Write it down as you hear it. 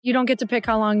You don't get to pick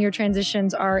how long your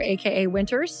transitions are, aka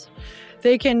winters.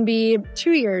 They can be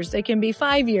 2 years, they can be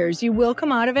 5 years. You will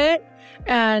come out of it.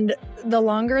 And the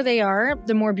longer they are,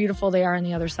 the more beautiful they are on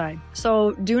the other side.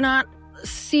 So do not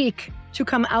seek to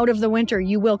come out of the winter.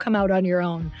 You will come out on your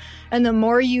own. And the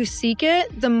more you seek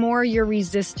it, the more you're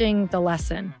resisting the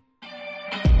lesson.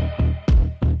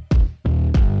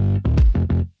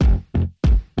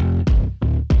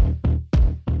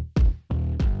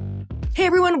 Hey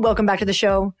everyone, welcome back to the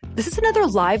show. This is another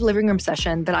live living room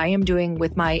session that I am doing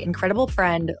with my incredible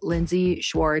friend, Lindsay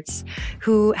Schwartz,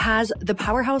 who has the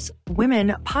Powerhouse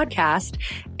Women podcast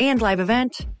and live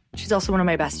event. She's also one of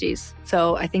my besties,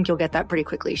 so I think you'll get that pretty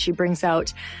quickly. She brings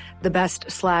out the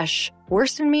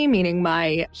best/worst in me, meaning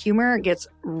my humor gets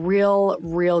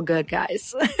real good,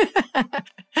 guys.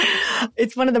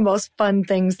 It's one of the most fun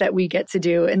things that we get to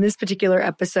do. And this particular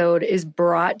episode is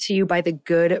brought to you by the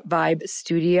Good Vibe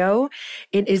Studio.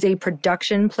 It is a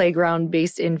production playground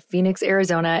based in Phoenix,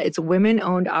 Arizona. It's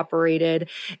women-owned, operated,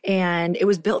 and it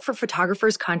was built for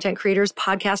photographers, content creators,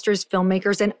 podcasters,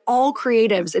 filmmakers, and all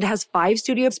creatives. It has 5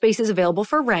 studio spaces available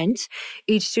for rent.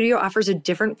 Each studio offers a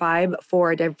different vibe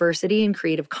for diversity and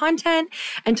creative content.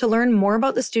 And to learn more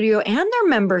about the studio and their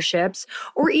memberships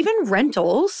or even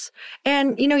rentals,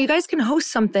 and you guys can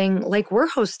host something like we're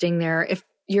hosting there. If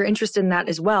you're interested in that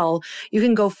as well, you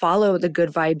can go follow the Good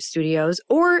Vibe Studios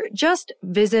or just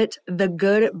visit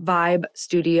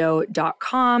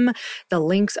thegoodvibestudio.com. The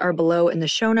links are below in the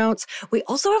show notes. We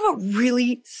also have a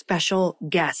really special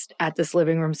guest at this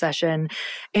living room session,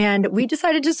 and we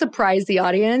decided to surprise the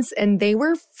audience, and they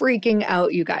were freaking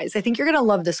out, you guys. I think you're going to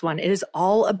love this one. It is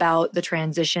all about the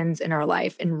transitions in our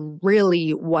life and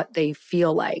really what they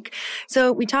feel like.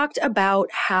 So we talked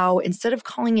about how instead of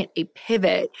calling it a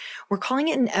pivot, we're calling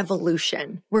it an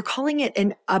evolution. We're calling it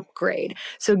an upgrade.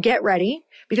 So get ready,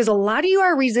 because a lot of you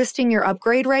are resisting your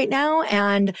upgrade right now.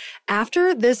 And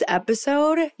after this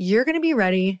episode, you're going to be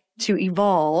ready to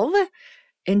evolve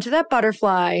into that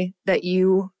butterfly that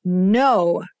you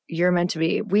know you're meant to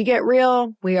be. We get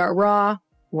real. We are raw.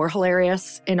 We're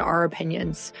hilarious in our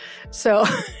opinions. So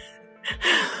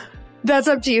that's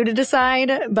up to you to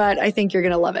decide, but I think you're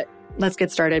going to love it. Let's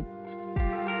get started.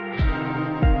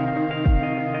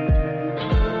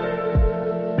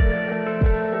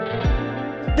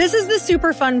 This is the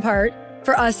super fun part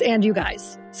for us and you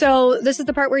guys. So this is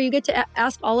the part where you get to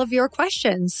ask all of your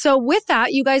questions. So with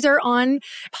that, you guys are on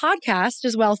podcast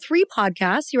as well, 3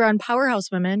 podcasts. You're on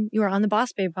Powerhouse Women, you are on the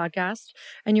Boss Babe podcast,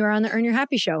 and you are on the Earn Your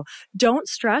Happy show. Don't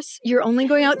stress. You're only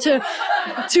going out to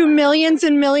millions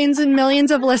and millions and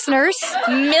millions of listeners.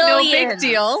 Millions. No big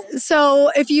deal. So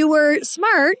if you were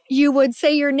smart, you would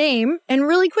say your name and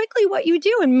really quickly what you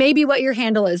do and maybe what your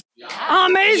handle is. Yeah.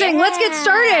 Amazing. Yeah. Let's get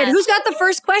started. Who's got the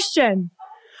first question?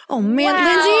 Oh, man, wow.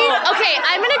 Lindsay? Okay,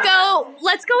 I'm going to go.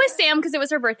 Let's go with Sam because it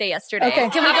was her birthday yesterday. Okay.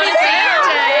 Can we go to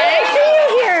Sam? See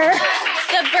you here.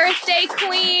 The birthday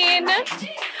queen.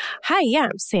 Hi, yeah,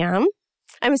 I'm Sam.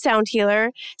 I'm a sound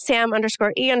healer.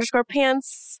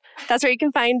 Sam_E_pants. That's where you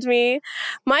can find me.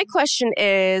 My question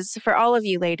is, for all of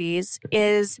you ladies,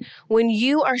 is when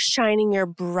you are shining your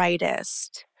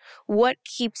brightest, what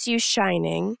keeps you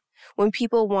shining when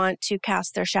people want to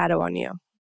cast their shadow on you?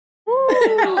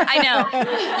 I know.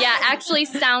 Yeah, actually,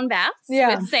 sound baths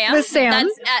with Sam. That's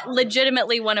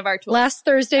legitimately one of our tools. Last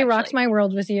Thursday rocked my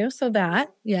world with you, so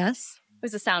that, yes. It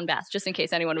was a sound bath, just in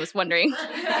case anyone was wondering.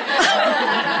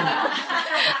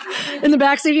 In the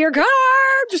backseat of your car.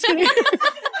 Just kidding. It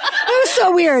was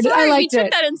so weird. Sorry, I liked it. We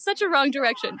took that in such a wrong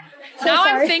direction. So now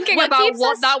sorry. I'm thinking about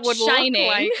what that would shining,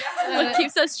 look like. What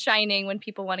keeps us shining when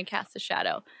people want to cast a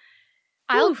shadow?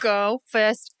 I'll go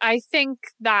first. I think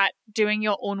that doing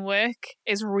your own work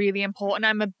is really important.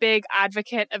 I'm a big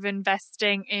advocate of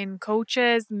investing in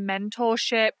coaches,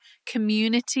 mentorship,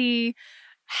 community,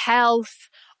 health,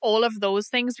 all of those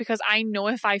things, because I know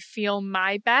if I feel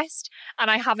my best and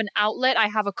I have an outlet, I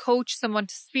have a coach, someone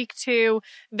to speak to,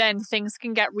 then things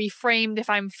can get reframed. If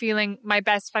I'm feeling my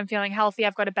best, if I'm feeling healthy,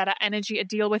 I've got a better energy to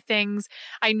deal with things.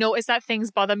 I notice that things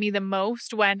bother me the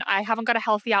most when I haven't got a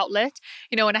healthy outlet.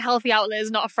 And a healthy outlet is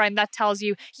not a friend that tells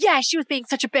you, yeah, she was being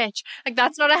such a bitch. Like,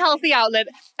 that's not a healthy outlet.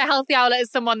 A healthy outlet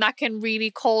is someone that can really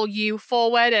call you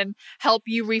forward and help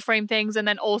you reframe things. And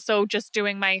then also just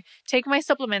taking my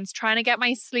supplements, trying to get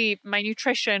my sleep, my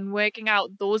nutrition, working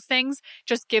out, those things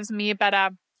just gives me a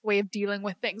better way of dealing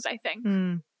with things, I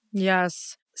think.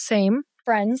 Yes. Same.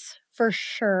 Friends, for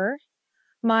sure.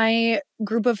 My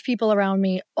group of people around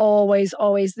me always,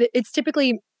 it's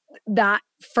typically that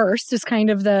first is kind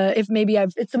of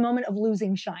it's the moment of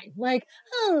losing shine. Like,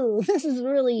 oh, this is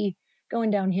really going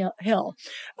downhill,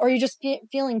 or you're just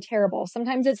feeling terrible.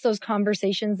 Sometimes it's those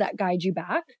conversations that guide you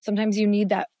back. Sometimes you need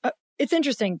that. It's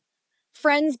interesting.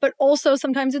 Friends, but also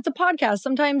sometimes it's a podcast.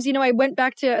 Sometimes, I went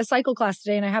back to a cycle class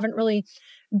today and I haven't really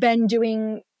been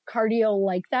doing cardio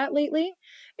like that lately.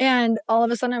 And all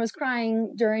of a sudden I was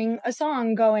crying during a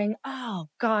song going, oh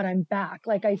God, I'm back.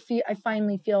 Like I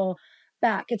finally feel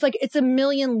back. It's like, it's a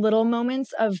million little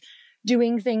moments of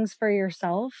doing things for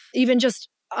yourself. Even just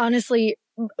honestly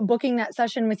booking that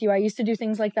session with you. I used to do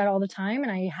things like that all the time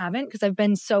and I haven't because I've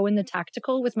been so in the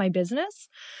tactical with my business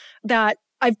that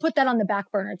I've put that on the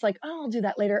back burner. It's like, oh, I'll do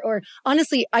that later. Or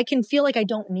honestly, I can feel like I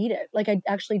don't need it. Like I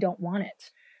actually don't want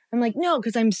it. I'm like, no,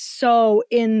 because I'm so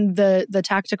in the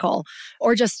tactical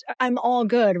or just I'm all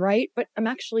good, right? But I'm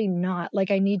actually not. Like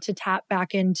I need to tap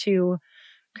back into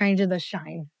kind of the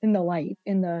shine, in the light,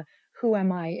 in the who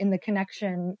am I, in the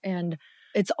connection. And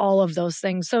it's all of those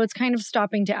things. So it's kind of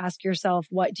stopping to ask yourself,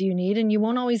 what do you need? And you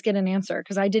won't always get an answer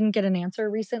because I didn't get an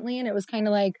answer recently. And it was kind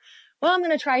of like, well, I'm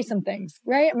going to try some things,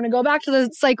 right? I'm going to go back to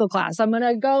the cycle class. I'm going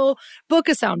to go book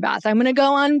a sound bath. I'm going to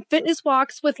go on fitness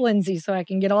walks with Lindsay so I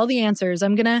can get all the answers.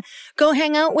 I'm going to go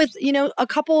hang out with, a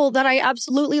couple that I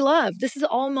absolutely love. This is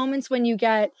all moments when you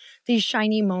get these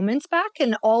shiny moments back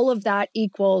and all of that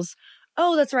equals,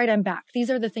 oh, that's right, I'm back.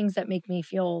 These are the things that make me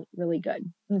feel really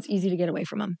good. And it's easy to get away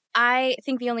from them. I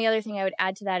think the only other thing I would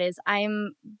add to that is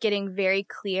I'm getting very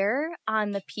clear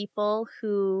on the people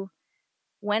who,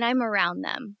 when I'm around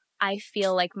them, I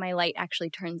feel like my light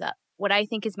actually turns up. What I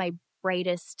think is my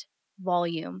brightest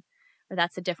volume, or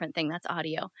that's a different thing, that's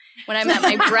audio. When I'm at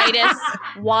my brightest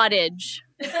wattage,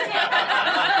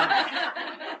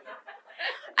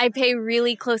 I pay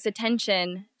really close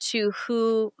attention to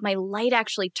who my light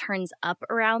actually turns up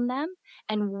around them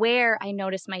and where I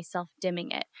notice myself dimming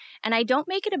it. And I don't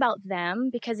make it about them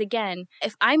because, again,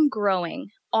 if I'm growing,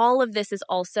 all of this is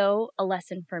also a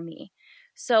lesson for me.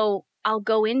 So I'll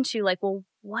go into like, well,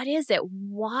 what is it?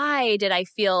 Why did I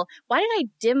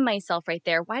dim myself right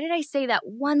there? Why did I say that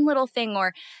one little thing?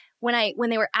 Or when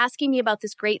they were asking me about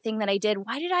this great thing that I did,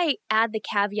 why did I add the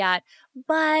caveat?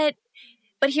 But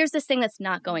here's this thing that's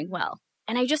not going well.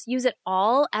 And I just use it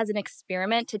all as an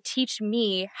experiment to teach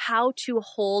me how to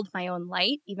hold my own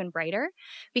light even brighter.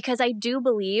 Because I do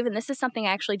believe, and this is something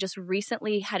I actually just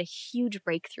recently had a huge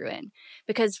breakthrough in,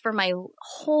 because for my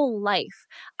whole life,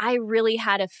 I really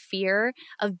had a fear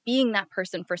of being that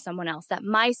person for someone else, that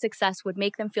my success would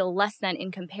make them feel less than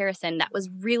in comparison. That was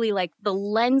really like the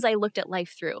lens I looked at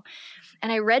life through.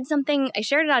 And I read something, I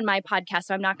shared it on my podcast,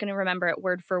 so I'm not going to remember it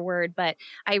word for word, but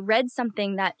I read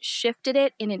something that shifted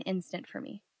it in an instant for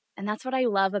me. And that's what I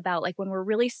love about like when we're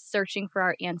really searching for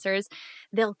our answers,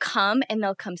 they'll come and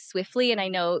they'll come swiftly. And I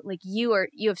know like you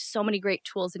have so many great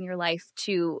tools in your life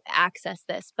to access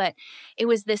this, but it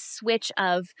was this switch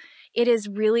of it is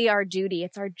really our duty.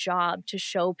 It's our job to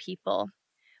show people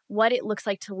what it looks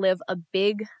like to live a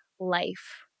big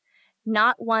life.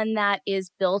 Not one that is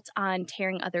built on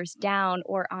tearing others down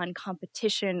or on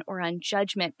competition or on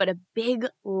judgment, but a big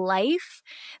life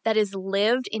that is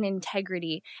lived in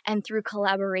integrity and through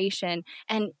collaboration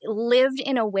and lived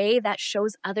in a way that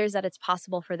shows others that it's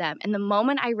possible for them. And the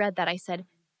moment I read that, I said,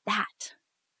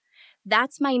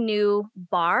 that's my new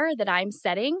bar that I'm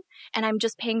setting. And I'm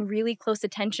just paying really close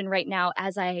attention right now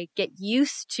as I get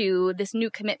used to this new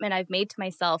commitment I've made to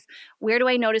myself. Where do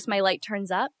I notice my light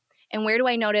turns up? And where do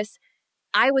I notice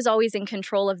I was always in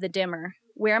control of the dimmer?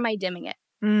 Where am I dimming it?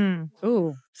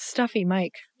 Ooh, stuffy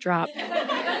mic drop.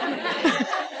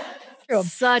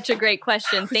 Such a great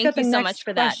question. Thank you so much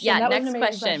for that. Question. Yeah, next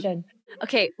question.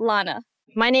 Okay, Lana.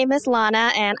 My name is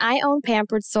Lana, and I own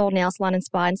Pampered Soul Nail Salon and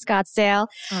Spa in Scottsdale.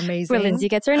 Amazing. Where Lindsay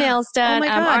gets her nails done. Oh my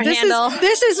God,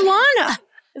 this is Lana.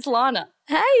 It's Lana.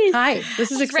 Hi. This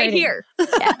is exciting. Right here.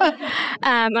 Yeah.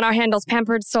 And our handle's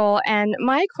Pampered Soul. And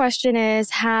my question is,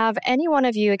 have any one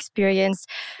of you experienced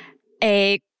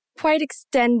a quite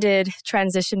extended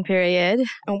transition period?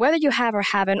 And whether you have or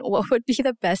haven't, what would be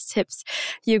the best tips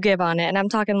you give on it? And I'm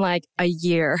talking like a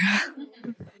year.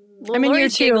 Well, I'm in year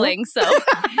 2. Giggling, so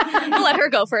I'll let her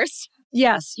go first.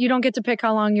 Yes, you don't get to pick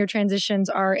how long your transitions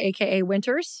are, aka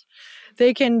winters.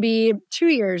 They can be 2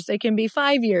 years. They can be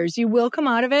 5 years. You will come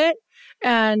out of it.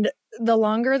 And the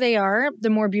longer they are, the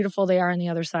more beautiful they are on the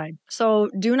other side. So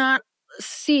do not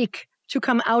seek to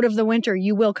come out of the winter.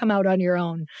 You will come out on your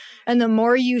own. And the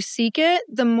more you seek it,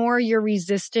 the more you're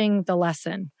resisting the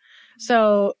lesson.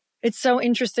 So it's so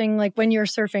interesting. Like when you're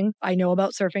surfing, I know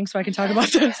about surfing, so I can talk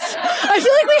about this. I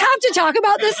feel like we have to talk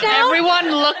about this now. Everyone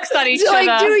looks at each other.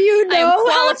 Like, do you know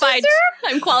how to surf?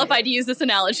 I'm qualified to use this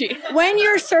analogy. When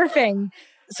you're surfing,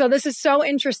 So this is so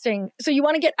interesting. So you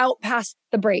want to get out past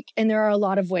the break, and there are a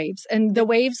lot of waves, and the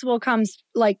waves will come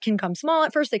can come small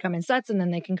at first. They come in sets, and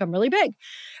then they can come really big.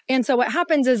 And so what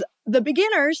happens is the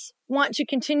beginners want to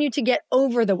continue to get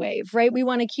over the wave, right? We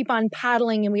want to keep on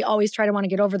paddling, and we always try to want to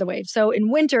get over the wave. So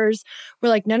in winters, we're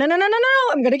like, no, I'm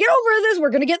going to get over this. We're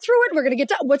going to get through it. We're going to get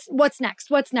to what's next?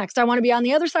 What's next? I want to be on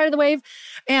the other side of the wave.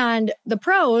 And the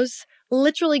pros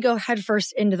literally go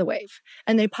headfirst into the wave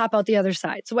and they pop out the other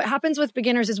side. So what happens with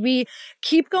beginners is we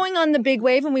keep going on the big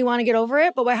wave and we want to get over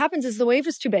it. But what happens is the wave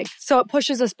is too big. So it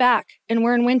pushes us back and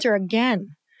we're in winter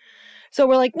again. So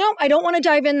we're like, nope, I don't want to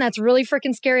dive in. That's really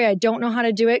freaking scary. I don't know how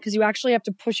to do it because you actually have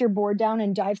to push your board down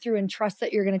and dive through and trust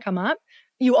that you're going to come up.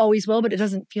 You always will, but it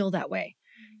doesn't feel that way.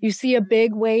 You see a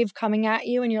big wave coming at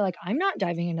you and you're like, I'm not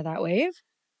diving into that wave.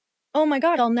 Oh my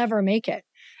God, I'll never make it.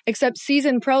 Except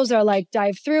seasoned pros are like,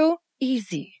 dive through,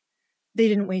 easy. They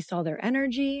didn't waste all their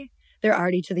energy. They're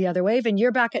already to the other wave and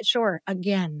you're back at shore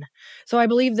again. So I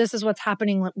believe this is what's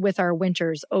happening with our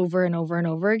winters over and over and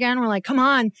over again. We're like, come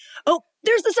on. Oh,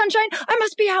 there's the sunshine. I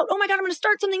must be out. Oh my God, I'm going to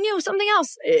start something new, something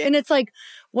else. And it's like,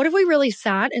 what if we really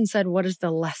sat and said, what is the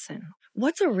lesson?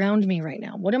 What's around me right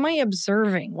now? What am I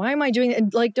observing? Why am I doing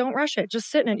it? Like, don't rush it. Just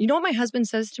sit in it. You know what my husband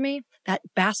says to me? That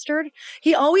bastard.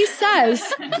 He always says,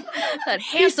 that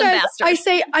handsome bastard. I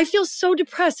say, I feel so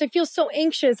depressed. I feel so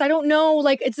anxious. I don't know.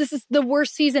 Like, this is the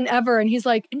worst season ever. And he's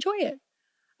like, enjoy it.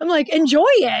 I'm like, enjoy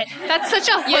it. That's such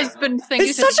a husband thing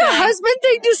It's such a husband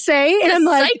thing to say. And I'm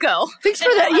like, psycho. Thanks for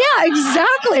that. Yeah,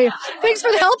 exactly. Thanks for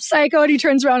the help, psycho. And he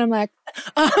turns around. I'm like,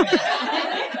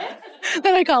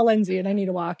 Then I call Lindsay and I need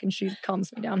a walk and she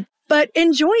calms me down. But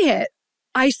enjoy it.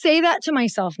 I say that to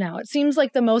myself now. It seems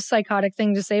like the most psychotic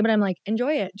thing to say, but I'm like,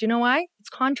 enjoy it. Do you know why? It's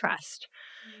contrast.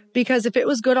 Because if it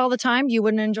was good all the time, you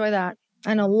wouldn't enjoy that.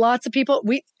 I know lots of people.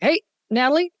 Hey,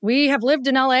 Natalie, we have lived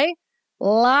in LA.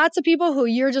 Lots of people who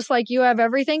you're just like, you have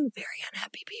everything. Very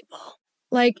unhappy people.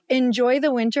 Like, enjoy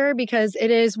the winter because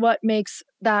it is what makes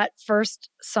that first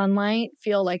sunlight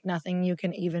feel like nothing you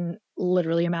can even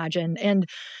literally imagine.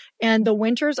 And the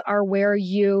winters are where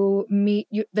you meet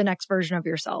the next version of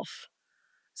yourself.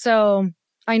 So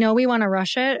I know we want to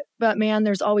rush it, but man,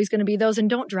 there's always going to be those, and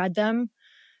don't dread them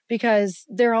because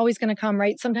they're always going to come,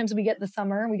 right? Sometimes we get to the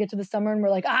summer and we're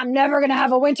like, I'm never going to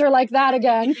have a winter like that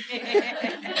again.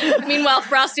 Meanwhile,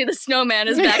 Frosty the Snowman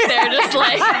is back there just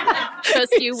like,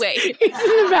 just you wait. He's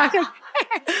in the back.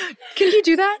 Can he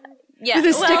do that? Yeah. With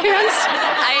his stick hands?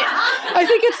 I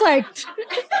think it's like...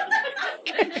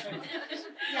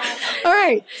 All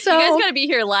right. So you guys got to be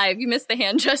here live. You missed the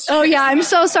hand gesture. Oh yeah. I'm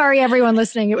so sorry, everyone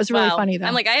listening. It was really funny though.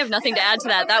 I'm like, I have nothing to add to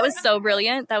that. That was so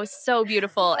brilliant. That was so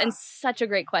beautiful and such a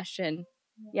great question.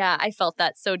 Yeah, I felt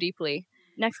that so deeply.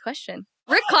 Next question.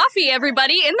 Rick Coffee,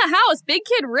 everybody in the house. Big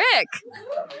Kid Rick.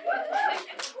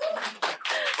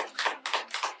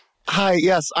 Hi,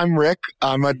 yes, I'm Rick.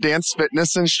 I'm a dance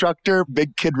fitness instructor,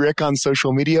 Big Kid Rick on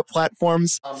social media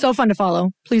platforms. So fun to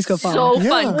follow. Please go follow. So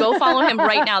fun. Go follow him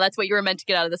right now. That's what you were meant to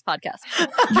get out of this podcast.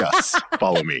 Yes,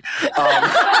 follow me.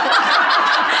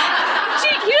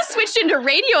 You just switched into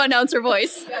radio announcer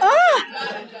voice.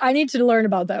 I need to learn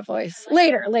about that voice.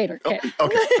 Later. Okay.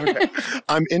 Okay.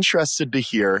 I'm interested to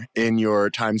hear in your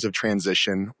times of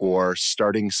transition or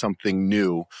starting something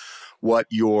new, what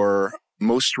your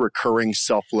most recurring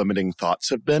self-limiting thoughts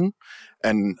have been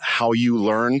and how you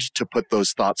learned to put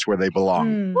those thoughts where they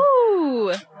belong.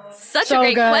 Woo! Such a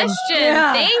great question.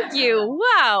 Yeah. Thank you.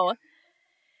 Wow.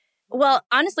 Well,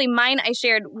 honestly, mine I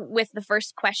shared with the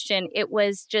first question. It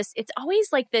was just, it's always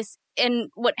like this.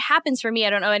 And what happens for me, I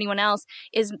don't know anyone else,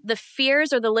 is the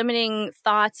fears or the limiting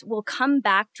thoughts will come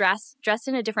back dressed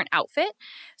in a different outfit.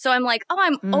 So I'm like,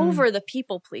 I'm over the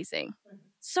people pleasing.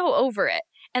 So over it.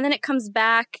 And then it comes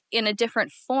back in a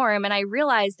different form. And I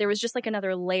realized there was just like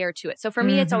another layer to it. So for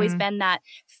me, it's always been that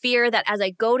fear that as I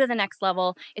go to the next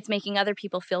level, it's making other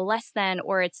people feel less than,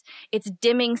 or it's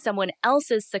dimming someone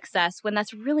else's success when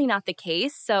that's really not the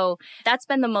case. So that's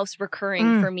been the most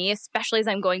recurring for me, especially as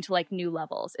I'm going to like new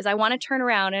levels, is I want to turn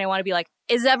around and I want to be like,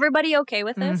 is everybody okay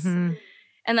with this? And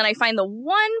then I find the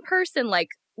one person like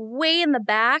way in the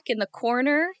back in the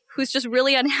corner who's just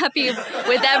really unhappy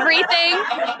with everything.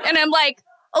 And I'm like,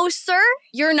 oh, sir,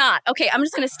 you're not. Okay, I'm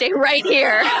just going to stay right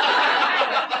here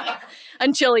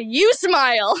until you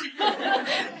smile.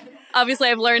 Obviously,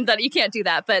 I've learned that you can't do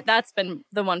that, but that's been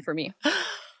the one for me.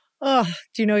 Oh,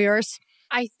 do you know yours?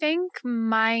 I think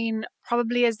mine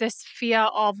probably is this fear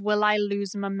of, will I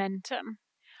lose momentum?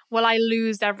 will I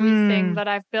lose everything that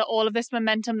I've built, all of this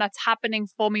momentum that's happening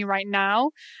for me right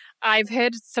now? I've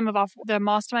heard some of the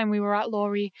mastermind we were at,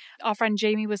 Laurie, our friend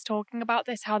Jamie was talking about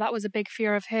this, how that was a big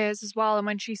fear of hers as well. And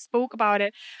when she spoke about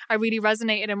it, I really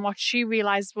resonated. And what she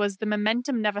realized was the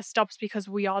momentum never stops because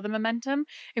we are the momentum.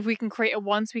 If we can create it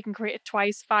once, we can create it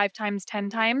twice, 5 times,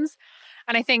 10 times.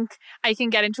 And I think I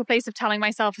can get into a place of telling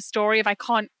myself a story if I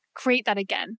can't create that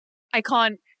again. I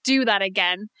can't do that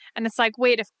again. And it's like,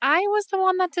 wait, if I was the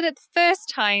one that did it the first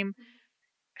time,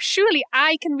 surely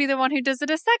I can be the one who does it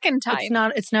a second time.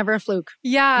 It's never a fluke.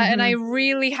 Yeah. And I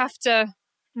really have to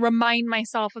remind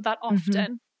myself of that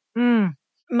often.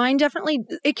 Mine definitely,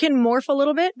 it can morph a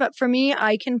little bit, but for me,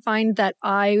 I can find that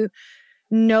I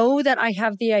know that I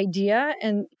have the idea,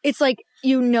 and it's like,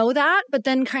 you know that, but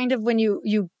then kind of when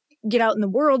you get out in the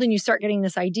world and you start getting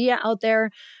this idea out there,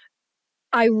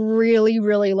 I really,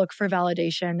 really look for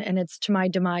validation, and it's to my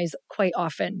demise quite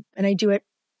often. And I do it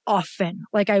often.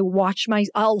 Like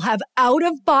I'll have out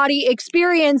of body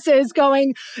experiences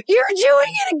going, you're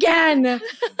doing it again.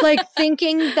 Like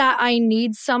thinking that I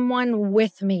need someone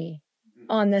with me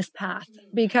on this path,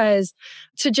 because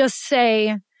to just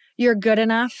say you're good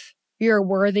enough, you're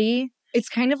worthy. It's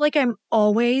kind of like I'm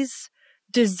always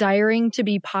desiring to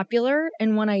be popular.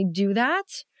 And when I do that,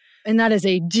 and that is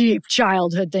a deep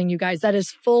childhood thing, you guys, that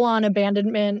is full on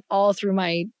abandonment all through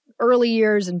my early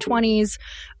years and 20s,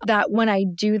 that when I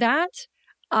do that,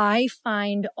 I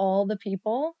find all the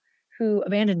people who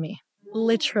abandoned me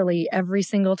literally every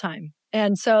single time.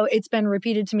 And so it's been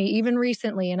repeated to me even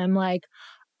recently. And I'm like,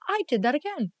 I did that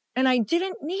again and I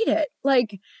didn't need it.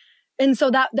 And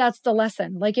so that's the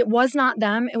lesson. Like, it was not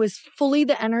them. It was fully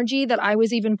the energy that I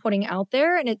was even putting out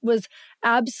there. And it was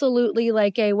absolutely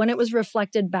like when it was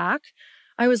reflected back,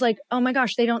 I was like, oh my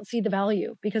gosh, they don't see the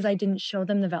value because I didn't show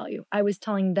them the value. I was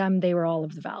telling them they were all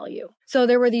of the value. So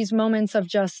there were these moments of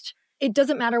just, it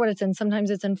doesn't matter what it's in. Sometimes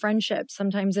it's in friendships.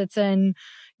 Sometimes it's in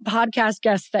podcast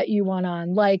guests that you want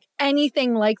on, like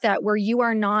anything like that, where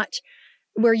you're not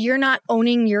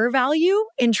owning your value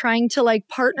and trying to like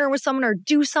partner with someone or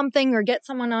do something or get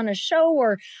someone on a show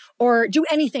or do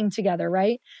anything together,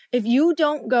 right? If you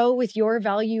don't go with your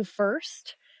value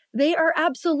first, they are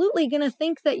absolutely going to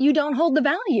think that you don't hold the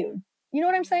value. You know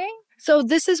what I'm saying? So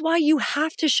this is why you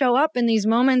have to show up in these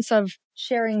moments of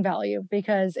sharing value,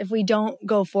 because if we don't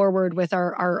go forward with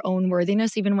our own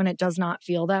worthiness, even when it does not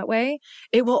feel that way,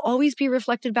 it will always be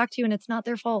reflected back to you, and it's not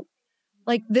their fault.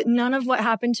 Like, none of what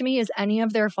happened to me is any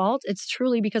of their fault. It's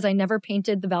truly because I never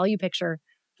painted the value picture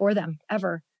for them,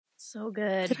 ever. So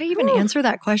good. Did I even answer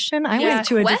that question? I went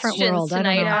to a different world.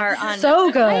 Tonight are on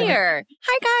so good. fire.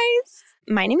 Hi, guys.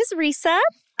 My name is Risa,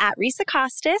 at Risa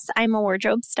Costas. I'm a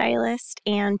wardrobe stylist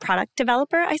and product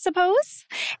developer, I suppose.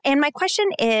 And my question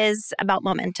is about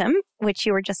momentum, which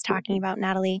you were just talking about,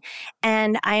 Natalie.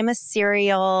 And I am a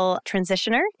serial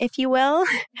transitioner, if you will,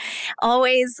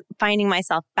 always finding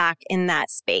myself back in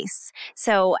that space.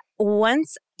 So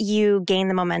once you gain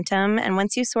the momentum and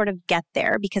once you sort of get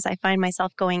there, because I find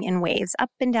myself going in waves,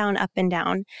 up and down,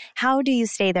 how do you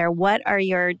stay there? What are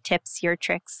your tips, your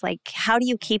tricks? Like, how do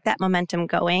you keep that momentum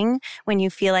going when you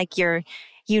feel like you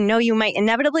might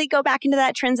inevitably go back into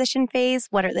that transition phase?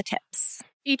 What are the tips?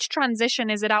 Each transition,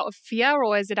 is it out of fear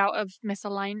or is it out of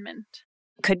misalignment?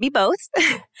 Could be both.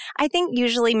 I think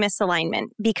usually misalignment,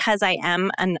 because I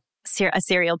am a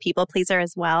serial people pleaser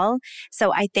as well.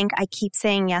 So I think I keep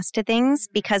saying yes to things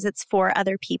because it's for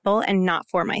other people and not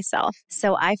for myself.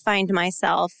 So I find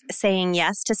myself saying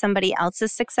yes to somebody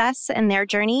else's success and their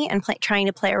journey and trying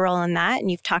to play a role in that.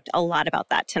 And you've talked a lot about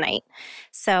that tonight.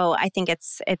 So I think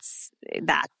it's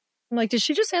that. I'm like, did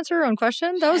she just answer her own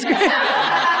question? That was great.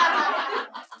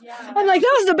 I'm like,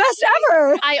 that was the best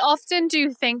ever. I often do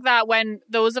think that when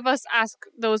those of us ask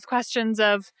those questions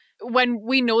of when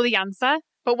we know the answer,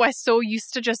 but we're so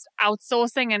used to just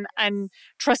outsourcing and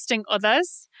trusting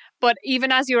others. But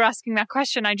even as you were asking that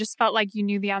question, I just felt like you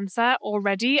knew the answer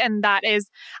already. And that is,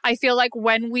 I feel like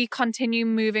when we continue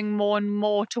moving more and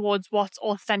more towards what's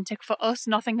authentic for us,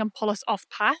 nothing can pull us off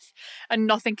path and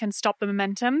nothing can stop the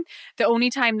momentum. The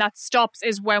only time that stops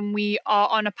is when we are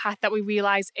on a path that we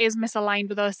realize is misaligned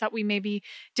with us, that we maybe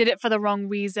did it for the wrong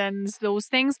reasons, those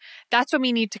things. That's when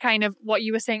we need to kind of, what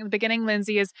you were saying at the beginning,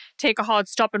 Lindsay, is take a hard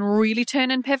stop and really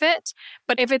turn and pivot.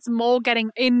 But if it's more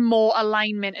getting in more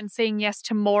alignment and saying yes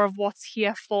to more of what's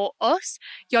here for us,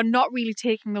 you're not really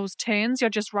taking those turns, you're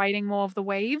just riding more of the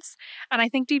waves. And I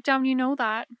think deep down you know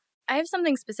that. I have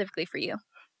something specifically for you.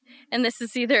 And this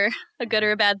is either a good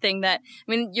or a bad thing.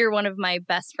 You're one of my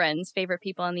best friends, favorite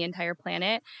people on the entire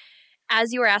planet.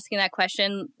 as you were asking that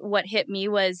question, what hit me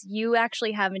was you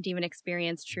actually haven't even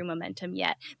experienced true momentum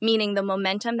yet, meaning the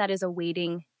momentum that is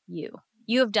awaiting you.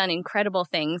 You have done incredible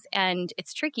things, and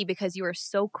it's tricky because you are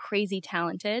so crazy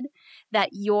talented that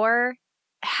your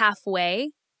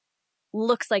halfway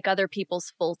looks like other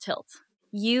people's full tilt.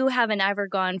 You haven't ever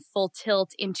gone full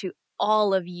tilt into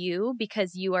all of you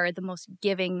because you are the most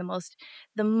giving,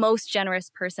 the most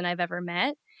generous person I've ever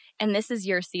met. And this is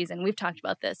your season. We've talked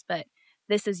about this, but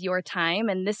this is your time.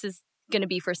 And this is going to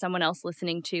be for someone else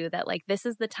listening too, that like, this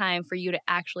is the time for you to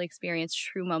actually experience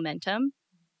true momentum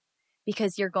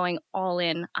because you're going all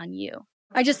in on you.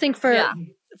 I just think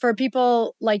for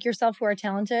people like yourself who are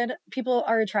talented, people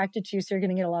are attracted to you, so you're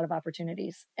going to get a lot of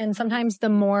opportunities. And sometimes the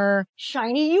more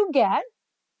shiny you get,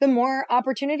 the more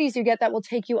opportunities you get that will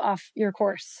take you off your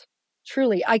course.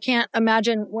 Truly, I can't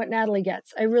imagine what Natalie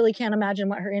gets. I really can't imagine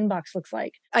what her inbox looks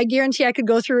like. I guarantee I could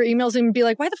go through her emails and be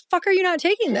like, why the fuck are you not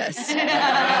taking this?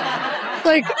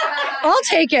 Like, I'll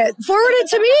take it. Forward it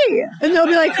to me. And they'll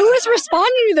be like, who is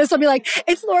responding to this? I'll be like,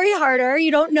 it's Lori Harder.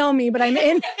 You don't know me, but I'm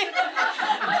in.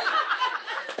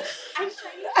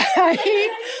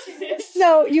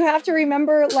 So you have to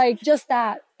remember like just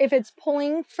that. If it's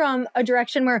pulling from a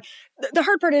direction where the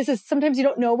hard part is sometimes you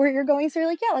don't know where you're going. So you're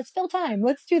like, yeah, let's fill time.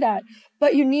 Let's do that.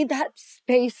 But you need that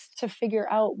space to figure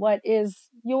out what is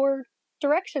your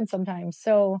direction sometimes.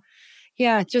 So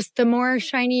yeah, just the more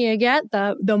shiny you get,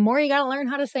 the more you got to learn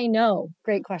how to say no.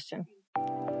 Great question.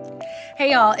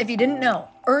 Hey y'all, if you didn't know,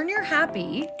 Earn Your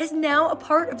Happy is now a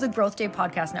part of the Growth Day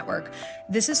Podcast Network.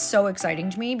 This is so exciting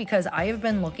to me because I have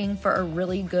been looking for a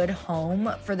really good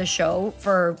home for the show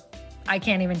for, I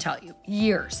can't even tell you,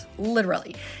 years,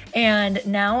 literally. And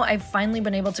now I've finally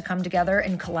been able to come together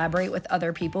and collaborate with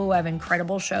other people who have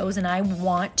incredible shows, and I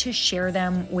want to share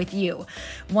them with you.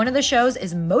 One of the shows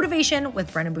is Motivation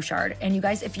with Brendon Burchard. And you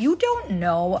guys, if you don't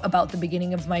know about the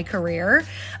beginning of my career,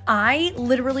 I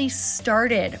literally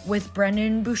started with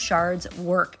Brendon Burchard's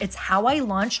work. It's how I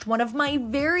launched one of my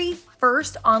very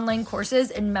first online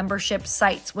courses and membership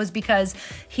sites, was because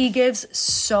he gives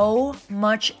so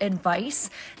much advice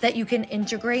that you can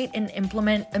integrate and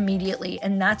implement immediately.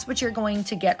 And that's what you're going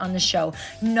to get on the show.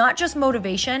 Not just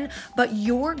motivation, but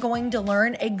you're going to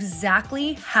learn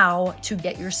exactly how to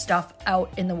get your stuff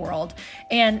out in the world.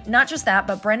 And not just that,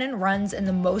 but Brendon runs in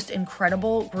the most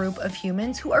incredible group of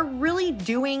humans who are really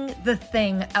doing the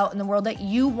thing out in the world that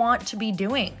you want to be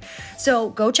doing. So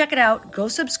go check it out. Go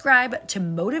subscribe to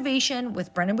Motivation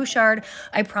with Brendon Burchard.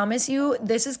 I promise you,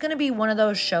 this is going to be one of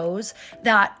those shows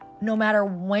that no matter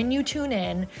when you tune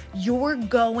in, you're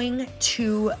going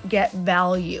to get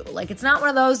value. Like, it's not one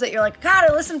of those that you're like, God,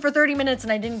 I listened for 30 minutes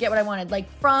and I didn't get what I wanted. Like,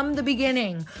 from the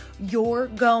beginning, you're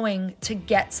going to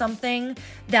get something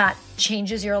that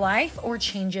changes your life or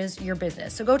changes your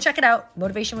business. So go check it out.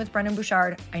 Motivation with Brendon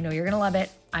Burchard. I know you're going to love it.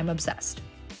 I'm obsessed.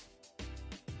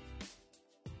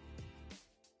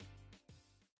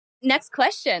 Next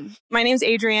question. My name's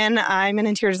Adrienne. I'm an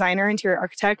interior designer, interior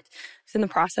architect. I'm in the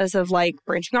process of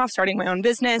branching off, starting my own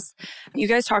business. You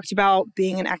guys talked about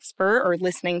being an expert, or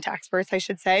listening to experts, I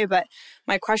should say. But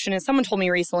my question is, someone told me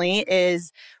recently,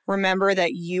 is remember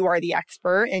that you are the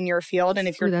expert in your field. And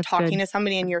if you're talking to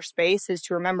somebody in your space, is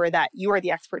to remember that you are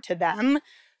the expert to them.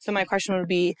 So my question would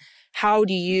be, how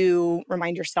do you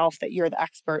remind yourself that you're the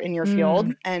expert in your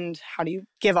field? And how do you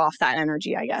give off that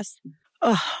energy, I guess?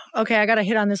 Oh, okay. I got to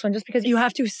hit on this one just because you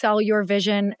have to sell your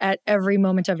vision at every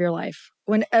moment of your life.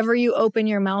 Whenever you open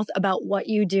your mouth about what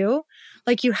you do,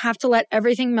 you have to let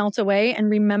everything melt away and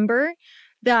remember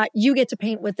that you get to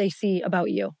paint what they see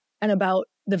about you and about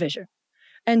the vision.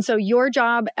 And so your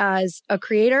job as a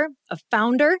creator, a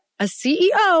founder, a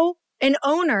CEO, an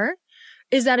owner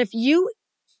is that if you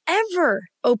ever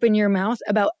open your mouth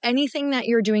about anything that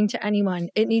you're doing to anyone,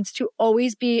 it needs to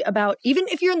always be about, even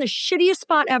if you're in the shittiest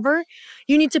spot ever,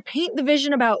 you need to paint the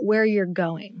vision about where you're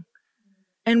going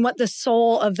and what the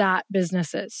soul of that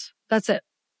business is. That's it.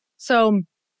 So,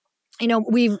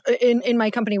 we've in my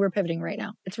company, we're pivoting right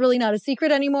now. It's really not a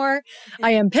secret anymore.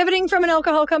 I am pivoting from an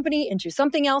alcohol company into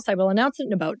something else. I will announce it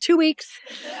in about 2 weeks.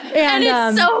 And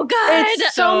it's so good.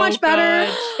 It's so much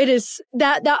better. It is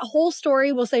that whole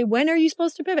story will say, when are you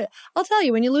supposed to pivot? I'll tell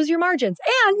you, when you lose your margins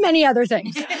and many other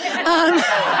things. And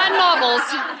marbles.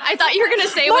 I thought you were going to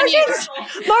say margins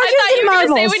and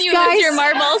marbles, when you guys. lose your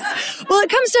marbles. Well,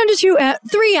 it comes down to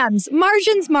 3 M's: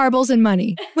 margins, marbles, and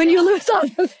money. When you lose all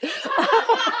those.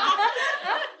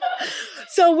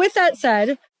 So with that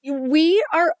said, we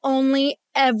are only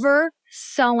ever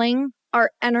selling our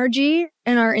energy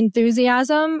and our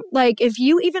enthusiasm. Like if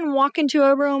you even walk into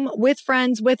a room with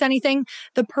friends, with anything,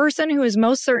 the person who is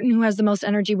most certain, who has the most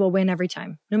energy will win every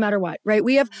time, no matter what, right?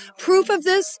 We have proof of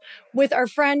this with our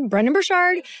friend, Brendan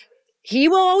Burchard. He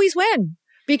will always win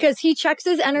because he checks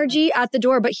his energy at the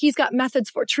door, but he's got methods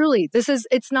for it. Truly.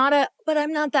 It's not but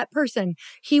I'm not that person.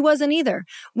 He wasn't either.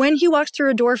 When he walks through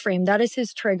a door frame, that is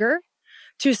his trigger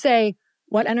to say,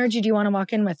 what energy do you want to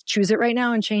walk in with? Choose it right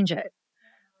now and change it.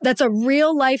 That's a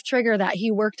real life trigger that he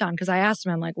worked on because I asked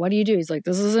him, I'm like, what do you do? He's like,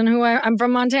 this isn't who I'm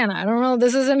from Montana. I don't know.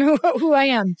 This isn't who I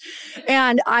am.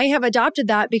 And I have adopted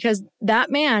that because that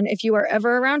man, if you are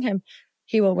ever around him,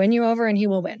 he will win you over and he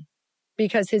will win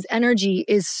because his energy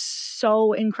is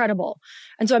so incredible.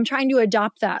 And so I'm trying to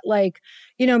adopt that. Like,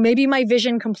 maybe my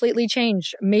vision completely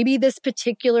changed. Maybe this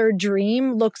particular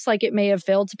dream looks like it may have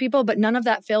failed to people, but none of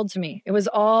that failed to me. It was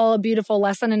all a beautiful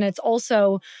lesson. And it's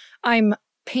also, I'm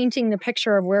painting the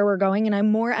picture of where we're going and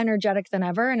I'm more energetic than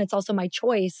ever. And it's also my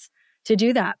choice to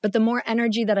do that. But the more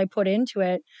energy that I put into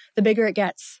it, the bigger it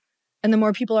gets and the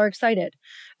more people are excited.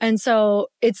 And so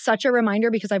it's such a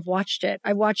reminder because I've watched it.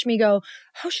 I've watched me go,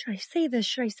 how should I say this?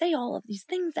 Should I say all of these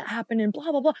things that happen and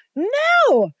blah, blah, blah?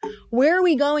 No! Where are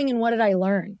we going and what did I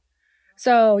learn?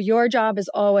 So your job is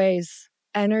always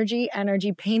energy,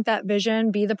 paint that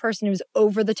vision, be the person who's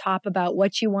over the top about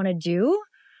what you want to do.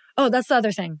 Oh, that's the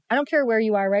other thing. I don't care where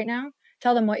you are right now.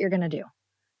 Tell them what you're going to do.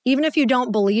 Even if you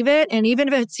don't believe it, and even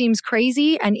if it seems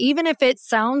crazy, and even if it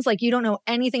sounds like you don't know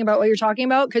anything about what you're talking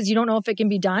about because you don't know if it can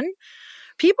be done,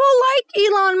 people like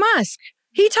Elon Musk.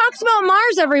 He talks about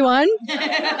Mars, everyone.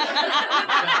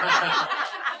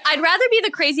 I'd rather be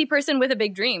the crazy person with a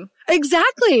big dream.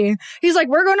 Exactly. He's like,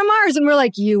 we're going to Mars. And we're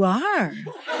like, you are.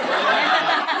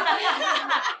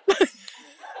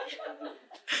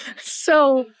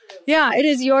 So, yeah, it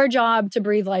is your job to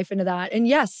breathe life into that. And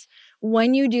yes,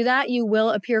 when you do that, you will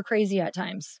appear crazy at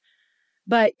times,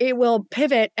 but it will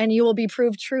pivot and you will be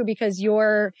proved true because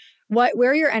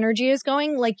where your energy is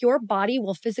going, like your body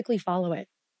will physically follow it.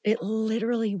 It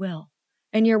literally will.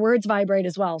 And your words vibrate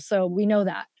as well. So we know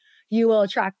that. You will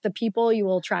attract the people, you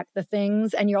will attract the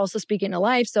things, and you're also speaking into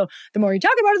life. So the more you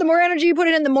talk about it, the more energy you put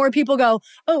it in, the more people go,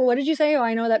 oh, what did you say? Oh,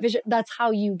 I know that vision. That's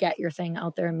how you get your thing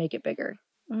out there and make it bigger.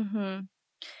 Mm-hmm.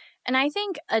 And I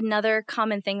think another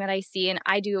common thing that I see and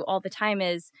I do all the time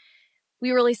is we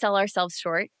really sell ourselves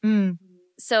short. Mm.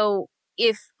 So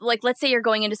if, let's say you're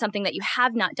going into something that you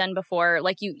have not done before,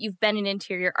 like you've been an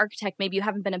interior architect, maybe you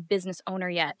haven't been a business owner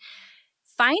yet.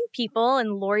 Find people,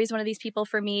 and Lori's one of these people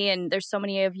for me, and there's so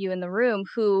many of you in the room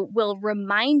who will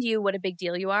remind you what a big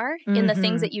deal you are in the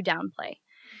things that you downplay.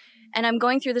 And I'm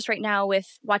going through this right now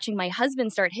with watching my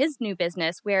husband start his new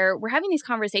business where we're having these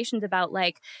conversations about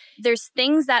there's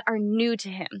things that are new to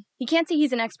him. He can't say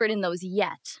he's an expert in those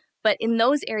yet, but in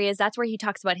those areas, that's where he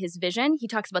talks about his vision. He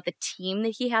talks about the team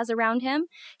that he has around him.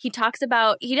 He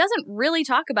doesn't really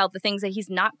talk about the things that he's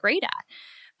not great at,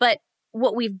 but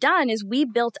what we've done is we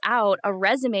built out a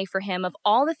resume for him of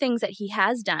all the things that he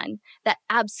has done that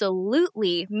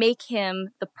absolutely make him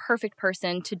the perfect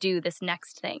person to do this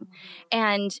next thing.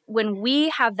 And when we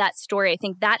have that story, I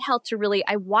think that helped to really,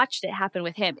 I watched it happen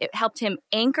with him. It helped him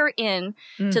anchor in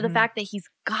to the fact that he's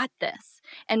got this.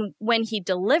 And when he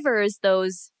delivers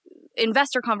those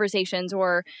investor conversations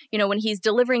or, when he's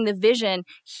delivering the vision,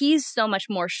 he's so much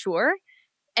more sure.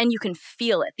 And you can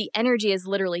feel it. The energy is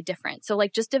literally different. So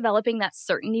just developing that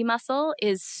certainty muscle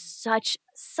is such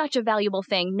a valuable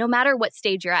thing, no matter what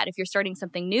stage you're at. If you're starting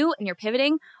something new and you're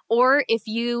pivoting, or if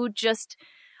you just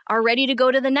are ready to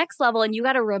go to the next level and you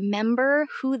got to remember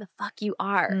who the fuck you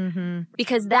are.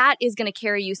 Because that is going to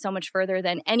carry you so much further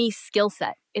than any skill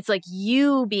set. It's like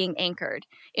you being anchored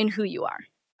in who you are.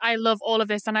 I love all of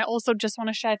this. And I also just want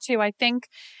to share too, I think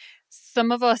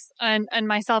some of us, and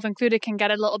myself included, can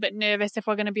get a little bit nervous if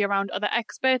we're going to be around other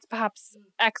experts, perhaps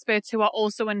experts who are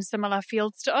also in similar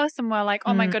fields to us. And we're like,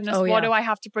 oh my goodness, what do I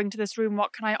have to bring to this room?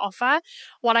 What can I offer?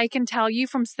 What I can tell you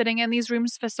from sitting in these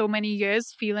rooms for so many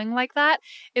years, feeling like that,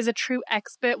 is a true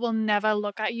expert will never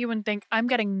look at you and think, I'm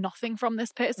getting nothing from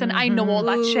this person. I know all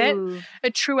that shit.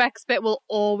 A true expert will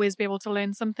always be able to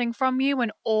learn something from you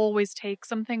and always take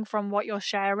something from what you're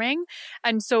sharing.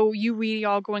 And so you really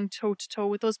are going toe to toe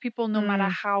with those people, no matter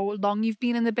how long you've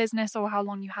been in the business or how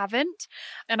long you haven't.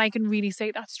 And I can really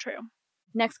say that's true.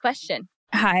 Next question.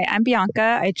 Hi, I'm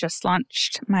Bianca. I just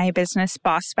launched my business,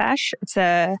 Boss Bash. It's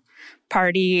a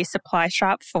party supply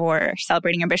shop for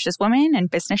celebrating ambitious women and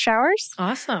business showers.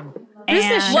 Awesome.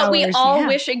 Business what we all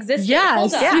wish existed.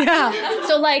 Yes. Yeah.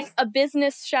 So a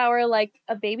business shower, like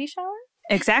a baby shower?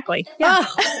 Exactly. Yeah.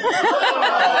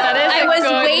 That is I a was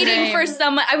good waiting name. for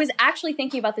someone. I was actually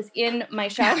thinking about this in my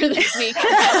shower this week,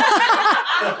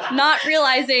 not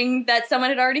realizing that someone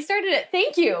had already started it.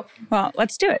 Thank you. Well,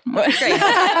 let's do it. Great.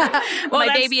 Well,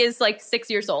 My baby is like 6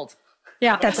 years old.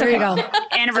 Yeah, there you go.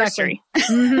 Anniversary.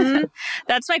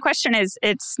 That's my question is,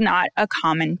 it's not a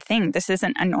common thing. This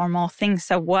isn't a normal thing.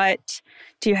 So what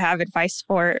do you have advice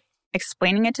for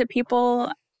explaining it to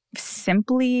people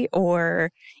simply,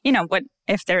 or, what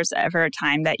if there's ever a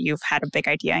time that you've had a big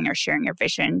idea and you're sharing your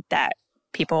vision that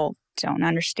people don't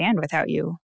understand without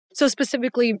you? So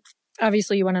specifically,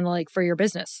 obviously you want to know like for your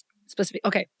business.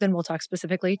 Okay, then we'll talk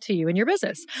specifically to you and your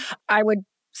business. I would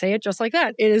say it just like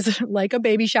that. It is like a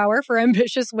baby shower for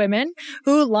ambitious women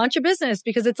who launch a business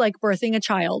because it's like birthing a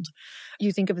child.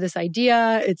 You think of this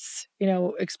idea, it's,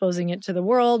 exposing it to the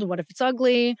world. What if it's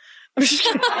ugly? I'm just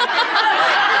kidding.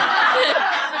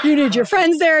 You need your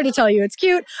friends there to tell you it's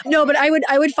cute. No, but I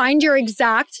would find your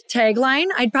exact tagline.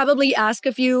 I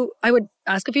would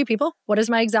ask a few people, what is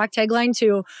my exact tagline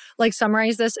to like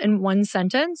summarize this in one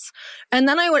sentence? And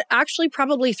then I would actually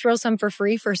probably throw some for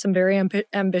free for some very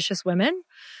ambitious women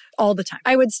all the time.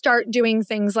 I would start doing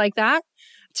things like that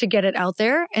to get it out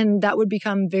there. And that would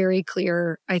become very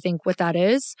clear, I think, what that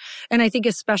is. And I think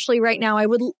especially right now, I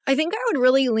would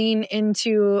really lean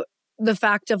into the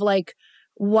fact of like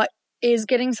what is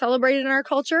getting celebrated in our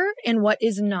culture and what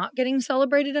is not getting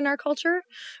celebrated in our culture.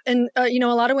 And, a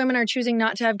lot of women are choosing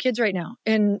not to have kids right now.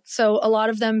 And so a lot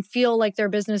of them feel like their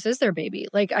business is their baby.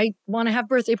 Like, I want to have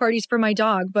birthday parties for my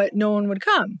dog, but no one would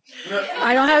come.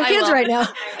 I don't have kids right now.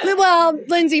 Well,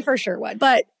 Lindsay for sure would.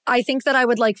 But I think that I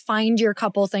would like find your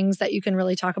couple things that you can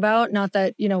really talk about. Not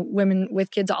that, women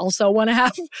with kids also want to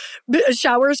have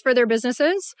showers for their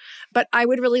businesses, but I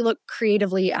would really look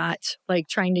creatively at like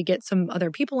trying to get some other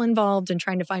people involved and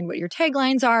trying to find what your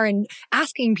taglines are and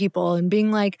asking people and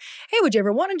being like, hey, would you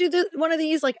ever want to do one of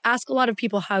these? Like ask a lot of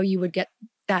people how you would get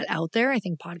that out there. I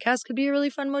think podcasts could be a really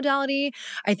fun modality.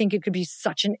 I think it could be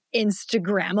such an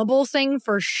Instagrammable thing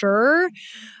for sure.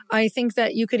 I think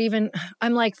that you could even,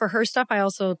 I'm like for her stuff, I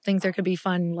also think there could be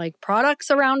fun like products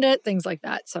around it, things like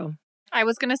that. So I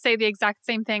was going to say the exact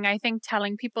same thing. I think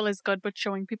telling people is good, but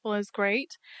showing people is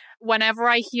great. Whenever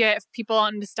I hear if people are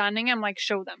understanding, I'm like,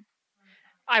 show them.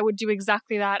 I would do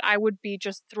exactly that. I would be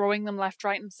just throwing them left,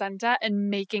 right, and center and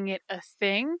making it a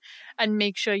thing and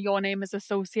make sure your name is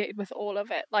associated with all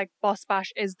of it. Like Boss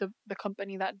Bash is the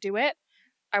company that do it.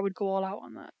 I would go all out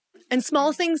on that. And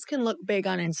small things can look big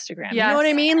on Instagram. Yes. You know what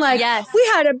I mean? Like,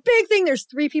 we had a big thing. There's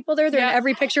 3 people there. They're in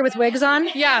every picture with wigs on.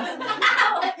 Yeah.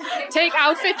 Take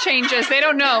outfit changes. They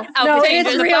don't know. No,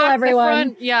 it's real,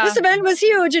 everyone. Yeah. This event was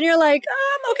huge. And you're like,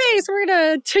 okay, so we're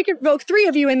going to vote 3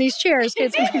 of you in these chairs.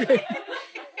 It's going to be great.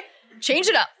 Change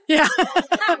it up. Yeah.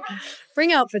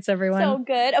 Bring outfits, everyone. So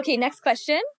good. Okay, next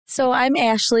question. So I'm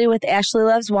Ashley with Ashley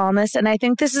Loves Wellness, and I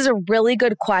think this is a really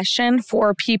good question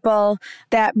for people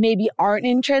that maybe aren't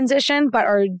in transition, but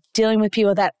are dealing with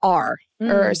people that are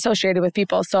or associated with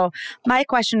people. So my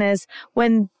question is,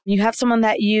 when you have someone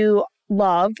that you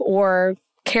love or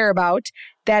care about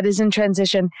that is in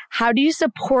transition, how do you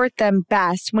support them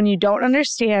best when you don't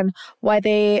understand why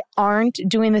they aren't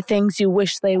doing the things you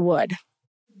wish they would?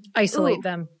 Isolate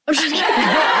them.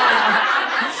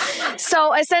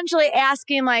 So essentially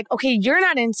asking like, okay, you're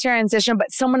not in transition,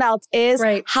 but someone else is.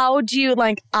 Right. How do you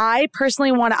I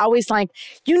personally want to always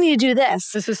you need to do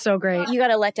this. This is so great. You got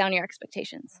to let down your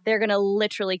expectations. They're going to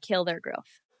literally kill their growth.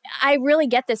 I really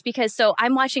get this because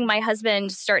I'm watching my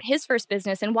husband start his first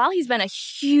business. And while he's been a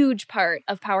huge part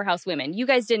of Powerhouse Women, you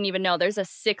guys didn't even know there's a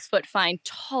 6-foot fine,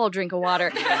 tall drink of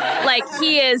water. Like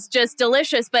he is just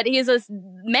delicious, but he's a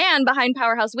man behind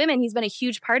Powerhouse Women. He's been a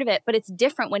huge part of it, but it's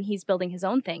different when he's building his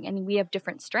own thing and we have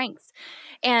different strengths.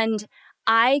 And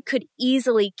I could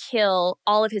easily kill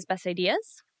all of his best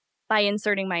ideas by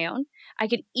inserting my own. I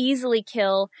could easily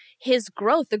kill his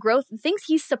growth, the things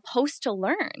he's supposed to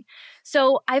learn.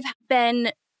 So I've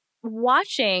been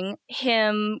watching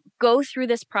him go through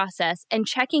this process and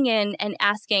checking in and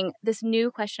asking this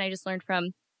new question I just learned from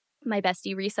my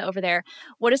bestie Risa over there.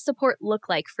 What does support look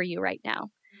like for you right now?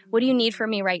 What do you need from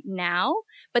me right now?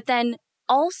 But then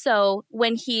also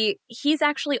when he's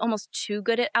actually almost too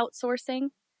good at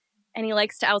outsourcing and he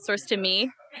likes to outsource to me.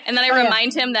 And then I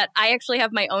remind him that I actually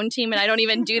have my own team and I don't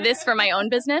even do this for my own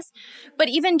business. But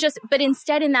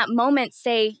instead in that moment,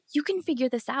 say, you can figure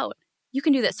this out. You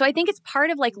can do this. So I think it's part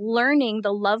of learning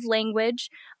the love language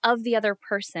of the other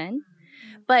person.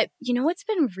 But what's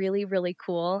been really, really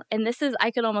cool, and this is,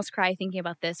 I could almost cry thinking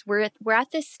about this. We're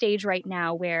at this stage right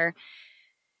now where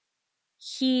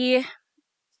he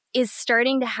is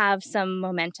starting to have some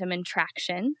momentum and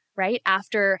traction, right?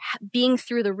 After being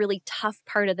through the really tough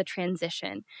part of the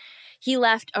transition. He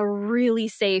left a really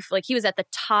safe, like he was at the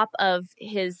top of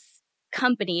his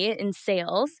company in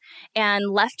sales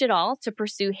and left it all to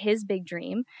pursue his big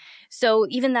dream. So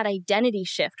even that identity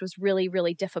shift was really,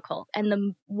 really difficult.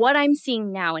 And what I'm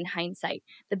seeing now in hindsight,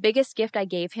 the biggest gift I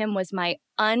gave him was my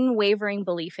unwavering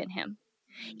belief in him.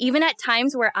 Even at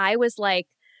times where I was like,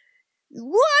 well,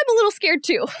 I'm a little scared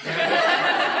too.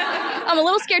 I'm a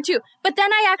little scared too. But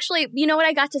then I actually, you know what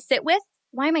I got to sit with?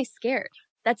 Why am I scared?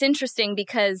 That's interesting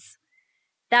because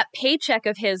that paycheck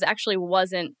of his actually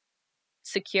wasn't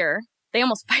secure. They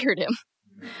almost fired him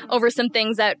over some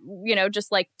things that, you know,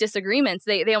 just like disagreements.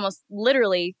 They almost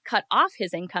literally cut off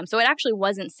his income. So it actually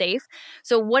wasn't safe.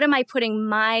 So what am I putting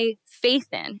my faith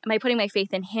in? Am I putting my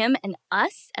faith in him and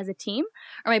us as a team?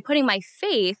 Or am I putting my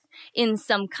faith in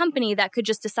some company that could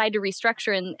just decide to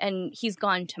restructure and he's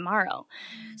gone tomorrow?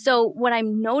 So what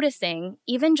I'm noticing,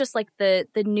 even just like the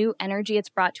new energy it's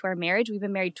brought to our marriage, we've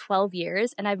been married 12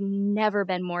 years and I've never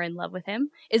been more in love with him.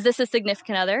 Is this a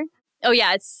significant other? Oh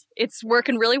yeah, it's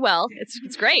working really well.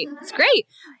 It's great. It's great.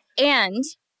 And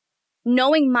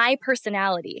knowing my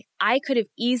personality, I could have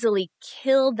easily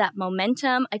killed that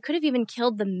momentum. I could have even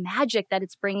killed the magic that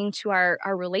it's bringing to our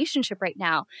relationship right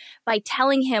now by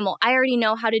telling him, well, I already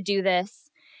know how to do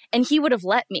this. And he would have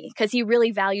let me because he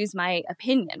really values my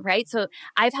opinion, right? So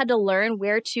I've had to learn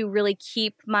where to really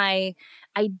keep my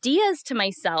ideas to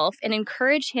myself and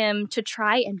encourage him to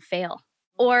try and fail.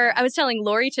 Or I was telling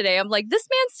Lori today, I'm like, this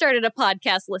man started a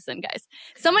podcast. Listen, guys,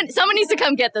 someone needs to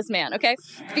come get this man, okay?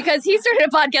 Because he started a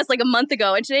podcast like a month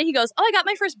ago. And today he goes, oh, I got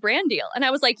my first brand deal. And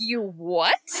I was like, you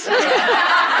what?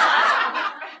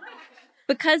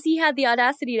 Because he had the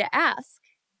audacity to ask.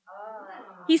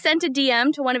 He sent a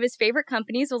DM to one of his favorite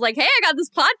companies, was like, hey, I got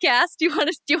this podcast. Do you want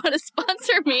to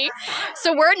sponsor me?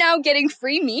 So we're now getting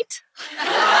free meat. And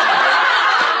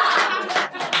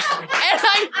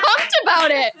I'm pumped about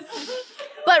it.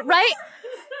 But right,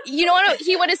 you know what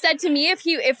he would have said to me if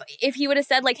he would have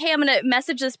said like, hey, I'm going to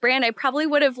message this brand, I probably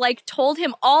would have like told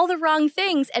him all the wrong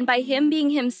things. And by him being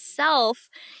himself,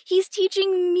 he's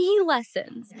teaching me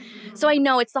lessons. So I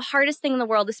know it's the hardest thing in the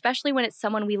world, especially when it's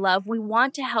someone we love. We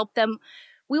want to help them.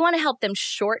 We want to help them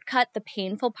shortcut the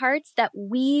painful parts that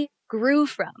we grew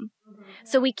from.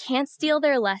 So we can't steal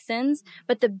their lessons,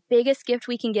 but the biggest gift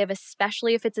we can give,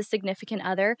 especially if it's a significant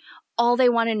other, all they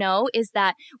want to know is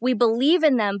that we believe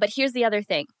in them. But here's the other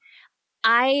thing.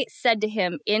 I said to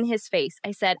him in his face,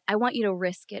 I said, I want you to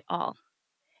risk it all.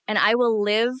 And I will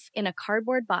live in a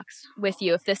cardboard box with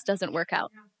you if this doesn't work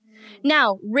out.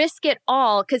 Now, risk it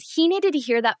all, because he needed to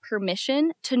hear that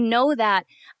permission to know that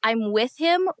I'm with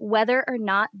him whether or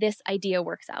not this idea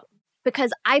works out.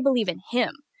 Because I believe in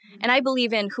him. And I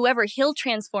believe in whoever he'll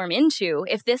transform into,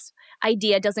 if this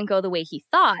idea doesn't go the way he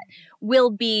thought,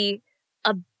 will be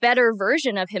a better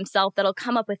version of himself that'll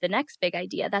come up with the next big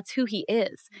idea. That's who he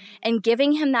is. And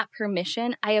giving him that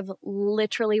permission, I have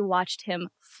literally watched him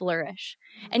flourish.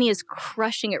 And he is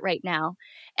crushing it right now.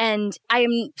 And I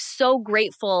am so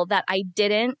grateful that I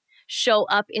didn't show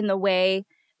up in the way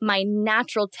my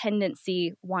natural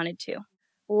tendency wanted to.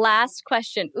 Last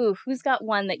question. Ooh, who's got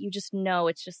one that you just know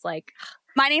it's just like...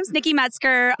 My name's Nikki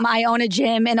Metzger. I own a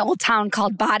gym in Old Town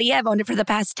called Body. I've owned it for the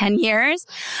past 10 years.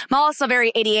 I'm also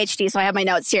very ADHD, so I have my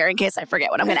notes here in case I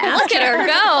forget what I'm going to ask. Look at her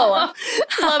go.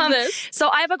 Love this. So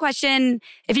I have a question.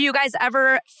 If you guys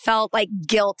ever felt like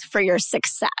guilt for your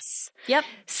success. Yep.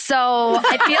 So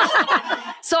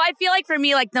I feel like for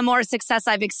me, like the more success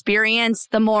I've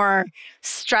experienced, the more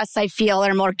stress I feel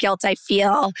or more guilt I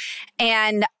feel.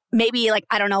 And maybe like,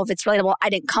 I don't know if it's relatable. I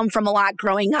didn't come from a lot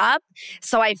growing up.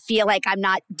 So I feel like I'm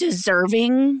not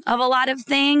deserving of a lot of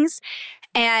things.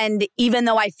 And even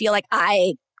though I feel like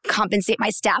I compensate my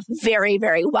staff very,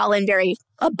 very well and very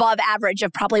above average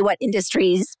of probably what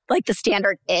industries like the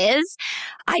standard is,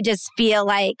 I just feel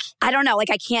like, I don't know, like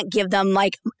I can't give them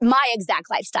like my exact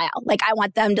lifestyle. Like I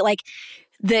want them to like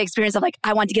the experience of like,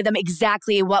 I want to give them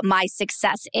exactly what my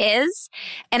success is.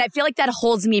 And I feel like that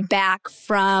holds me back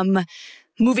from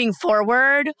moving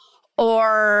forward,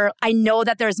 or I know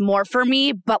that there's more for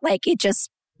me, but like it just,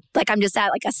 like I'm just at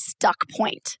like a stuck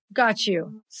point. Got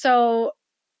you. So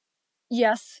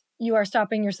yes, you are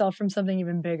stopping yourself from something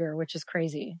even bigger, which is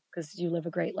crazy because you live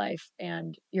a great life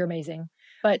and you're amazing,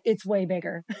 but it's way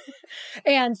bigger.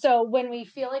 And so when we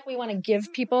feel like we want to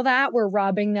give people that, we're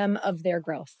robbing them of their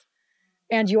growth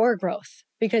and your growth.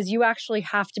 Because you actually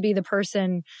have to be the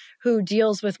person who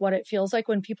deals with what it feels like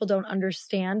when people don't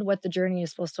understand what the journey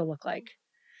is supposed to look like.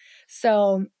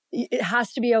 So It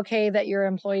has to be okay that your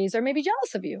employees are maybe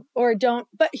jealous of you or don't.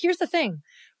 But here's the thing.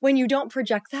 When you don't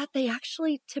project that, they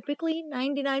actually typically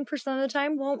 99% of the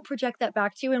time won't project that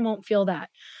back to you and won't feel that.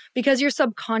 Because you're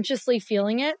subconsciously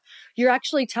feeling it, you're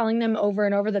actually telling them over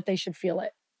and over that they should feel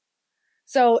it.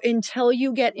 So until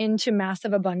you get into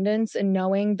massive abundance and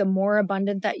knowing the more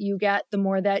abundant that you get, the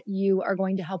more that you are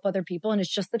going to help other people. And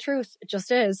it's just the truth. It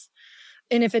just is.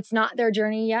 And if it's not their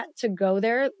journey yet to go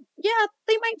there, yeah,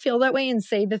 they might feel that way and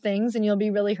say the things and you'll be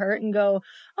really hurt and go,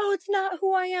 oh, it's not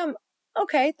who I am.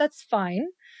 Okay, that's fine.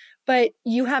 But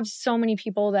you have so many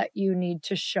people that you need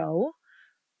to show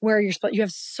where you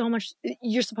have so much,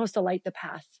 you're supposed to light the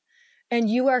path. And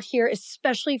you are here,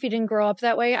 especially if you didn't grow up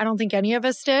that way. I don't think any of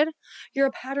us did. You're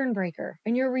a pattern breaker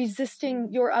and you're resisting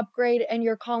your upgrade and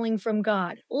your calling from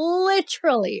God,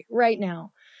 literally right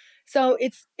now. So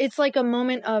it's like a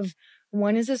moment of,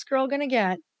 when is this girl going to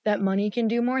get that money can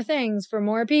do more things for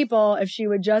more people if she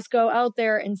would just go out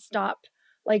there and stop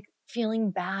like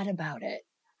feeling bad about it?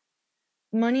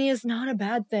 Money is not a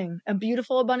bad thing. A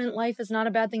beautiful, abundant life is not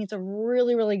a bad thing. It's a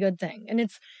really, really good thing. And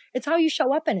it's how you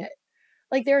show up in it.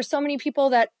 Like there are so many people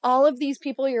that all of these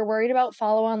people you're worried about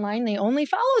follow online. They only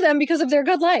follow them because of their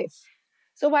good life.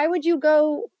 So why would you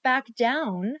go back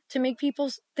down to make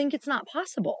people think it's not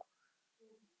possible?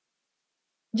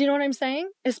 Do you know what I'm saying?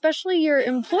 Especially your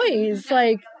employees.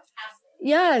 Like,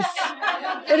 yes,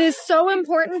 it is so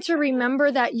important to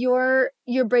remember that you're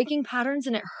breaking patterns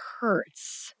and it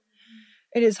hurts.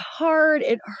 It is hard.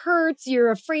 It hurts.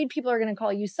 You're afraid people are going to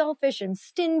call you selfish and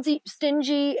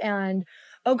stingy and,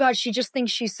 oh God, she just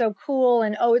thinks she's so cool.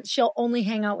 And oh, she'll only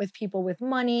hang out with people with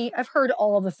money. I've heard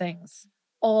all the things.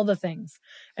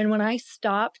 And when I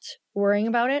stopped worrying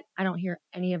about it, I don't hear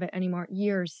any of it anymore.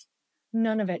 Years.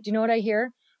 None of it. Do you know what I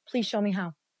hear? Please show me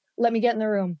how. Let me get in the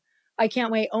room. I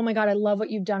can't wait. Oh my God, I love what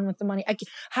you've done with the money.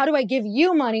 How do I give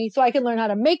you money so I can learn how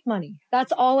to make money?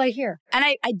 That's all I hear. And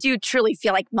I do truly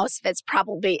feel like most of it's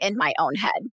probably in my own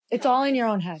head. It's all in your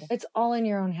own head. It's all in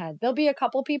your own head. There'll be a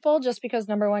couple people just because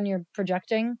number one, you're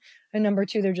projecting. And number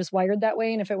two, they're just wired that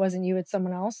way. And if it wasn't you, it's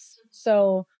someone else.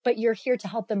 So, but you're here to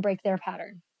help them break their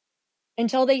pattern.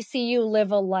 Until they see you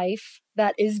live a life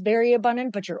that is very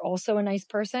abundant, but you're also a nice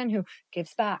person who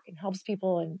gives back and helps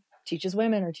people and teaches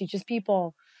women or teaches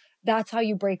people. That's how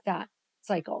you break that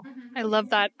cycle. I love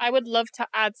that. I would love to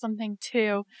add something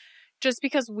too. Just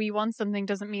because we want something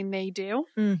doesn't mean they do.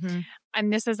 Mm-hmm.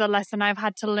 And this is a lesson I've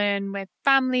had to learn with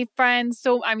family, friends.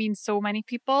 So many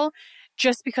people.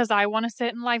 Just because I want a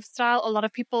certain lifestyle, a lot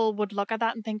of people would look at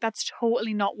that and think that's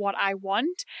totally not what I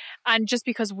want. And just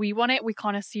because we want it, we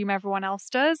can't assume everyone else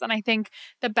does. And I think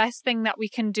the best thing that we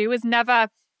can do is never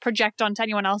project onto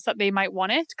anyone else that they might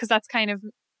want it, because that's kind of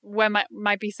where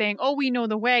might be saying, oh, we know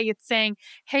the way. It's saying,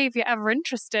 hey, if you're ever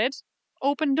interested,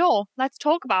 open door, let's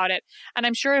talk about it. And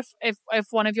I'm sure if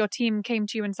one of your team came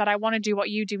to you and said, I want to do what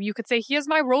you do, you could say, here's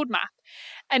my roadmap.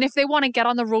 And if they want to get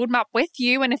on the roadmap with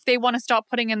you, and if they want to start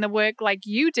putting in the work like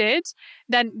you did,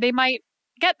 then they might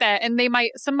get there. And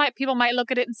people might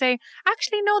look at it and say,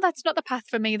 actually, no, that's not the path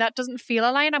for me. That doesn't feel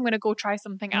aligned. I'm going to go try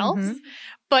something else. Mm-hmm.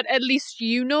 But at least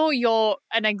you know you're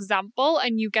an example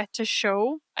and you get to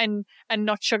show and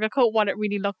not sugarcoat what it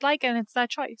really looked like. And it's their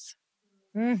choice.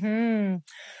 Mm-hmm.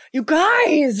 You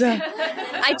guys,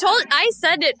 I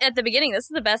said it at the beginning. This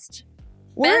is the best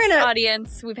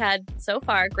audience we've had so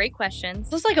far. Great questions.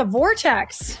 This is like a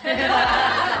vortex.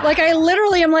 Like I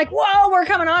literally am like, whoa, we're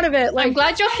coming out of it. Like, I'm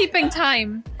glad you're keeping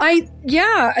time. I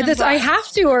have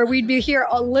to, or we'd be here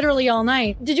literally all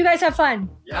night. Did you guys have fun?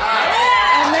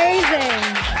 Yeah.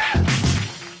 Amazing.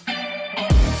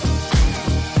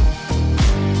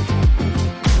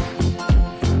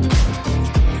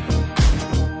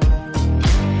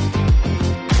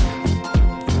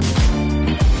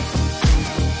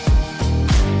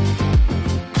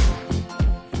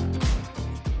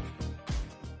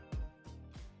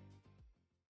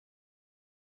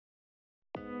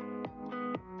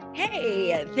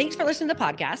 Hey, thanks for listening to the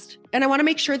podcast. And I want to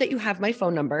make sure that you have my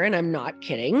phone number, and I'm not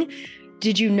kidding.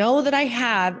 Did you know that I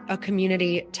have a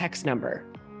community text number?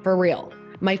 For real.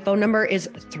 My phone number is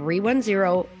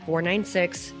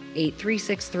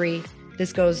 310-496-8363.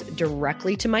 This goes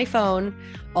directly to my phone.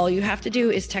 All you have to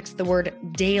do is text the word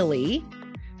daily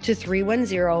to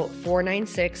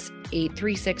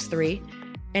 310-496-8363.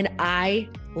 And I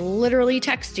literally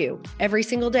text you every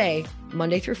single day,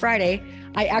 Monday through Friday.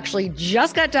 I actually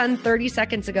just got done 30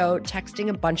 seconds ago texting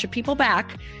a bunch of people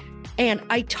back, and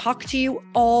I talk to you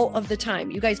all of the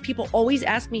time. You guys, people always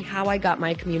ask me how I got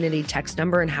my community text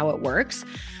number and how it works.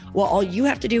 Well, all you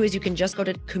have to do is you can just go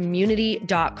to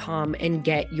community.com and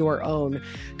get your own.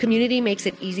 Community makes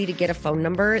it easy to get a phone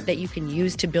number that you can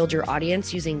use to build your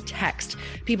audience using text.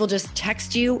 People just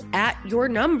text you at your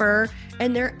number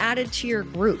and they're added to your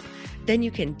group. Then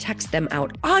you can text them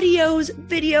out audios,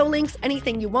 video links,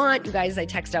 anything you want. You guys, I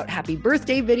text out happy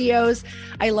birthday videos.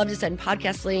 I love to send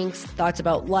podcast links, thoughts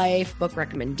about life, book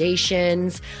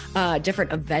recommendations,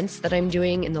 different events that I'm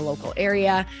doing in the local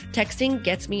area. Texting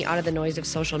gets me out of the noise of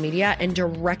social media and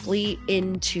directly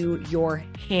into your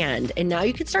hand. And now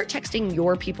you can start texting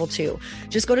your people too.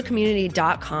 Just go to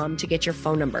community.com to get your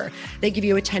phone number. They give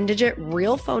you a 10-digit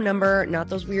real phone number, not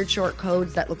those weird short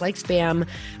codes that look like spam,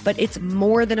 but it's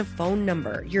more than a phone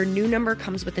number. Your new number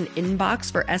comes with an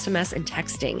inbox for SMS and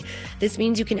texting. This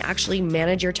means you can actually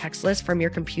manage your text list from your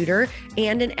computer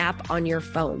and an app on your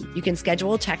phone. You can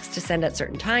schedule text to send at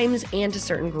certain times and to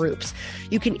certain groups.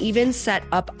 You can even set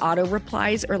up auto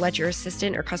replies or let your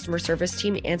assistant or customer service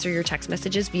team answer your text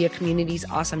messages via Community's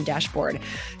awesome dashboard.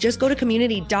 Just go to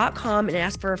community.com and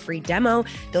ask for a free demo.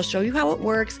 They'll show you how it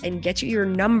works and get you your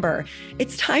number.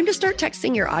 It's time to start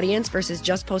texting your audience versus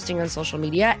just posting on social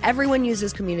media. Everyone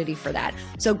uses Community for that.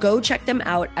 So go check them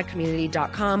out at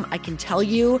community.com. I can tell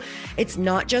you it's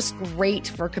not just great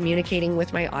for communicating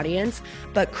with my audience,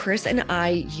 but Chris and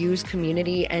I use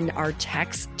Community and our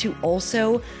texts to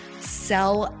also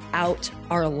sell out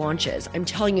our launches. I'm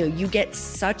telling you, you get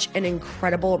such an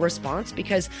incredible response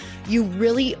because you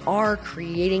really are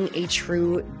creating a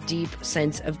true, deep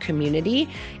sense of community.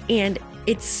 And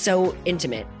it's so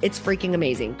intimate. It's freaking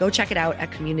amazing. Go check it out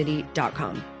at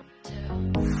community.com.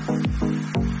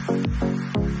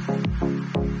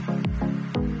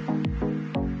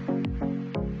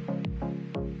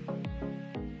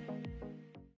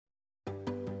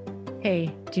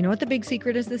 Hey, do you know what the big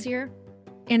secret is this year?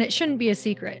 And it shouldn't be a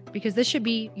secret because this should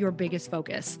be your biggest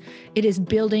focus. It is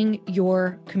building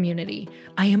your community.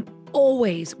 I am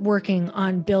always working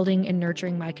on building and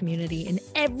nurturing my community, and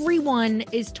everyone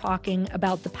is talking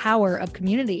about the power of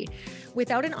community.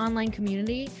 Without an online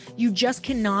community, you just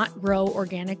cannot grow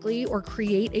organically or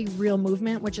create a real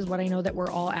movement, which is what I know that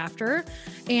we're all after.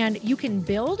 And you can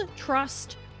build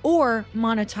trust or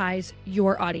monetize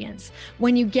your audience.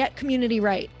 When you get community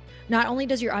right, not only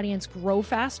does your audience grow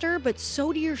faster, but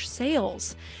so do your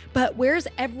sales. But where's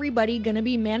everybody going to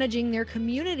be managing their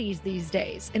communities these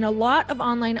days? And a lot of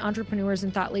online entrepreneurs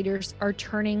and thought leaders are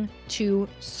turning to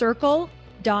Circle.so.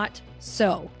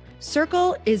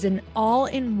 Circle is an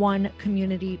all-in-one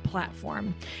community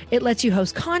platform. It lets you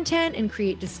host content and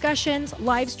create discussions,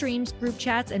 live streams, group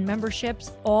chats, and memberships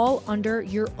all under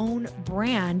your own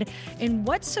brand. And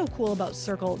what's so cool about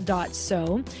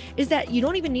Circle.so is that you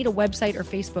don't even need a website or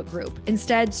Facebook group.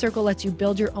 Instead, Circle lets you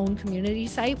build your own community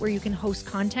site where you can host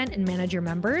content and manage your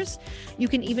members. You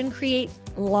can even create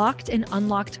locked and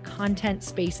unlocked content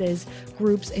spaces,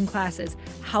 groups, and classes.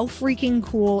 How freaking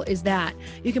cool is that?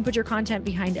 You can put your content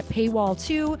behind a paywall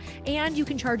too, and you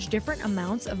can charge different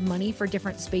amounts of money for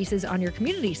different spaces on your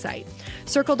community site.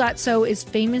 Circle.so is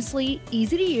famously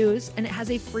easy to use, and it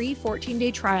has a free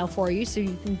 14-day trial for you, so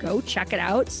you can go check it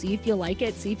out, see if you like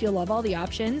it, see if you love all the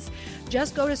options.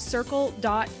 Just go to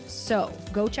Circle.so.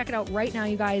 Go check it out right now,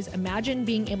 you guys. Imagine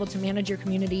being able to manage your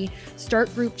community,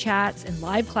 start group chats and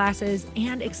live classes,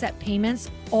 and accept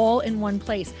payments all in one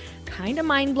place. Kind of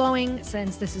mind-blowing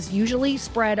since this is usually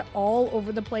spread all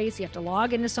over the place. You have to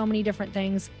log into so many different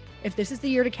things. If this is the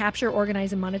year to capture,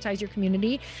 organize, and monetize your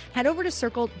community, head over to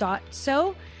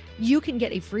Circle.so. You can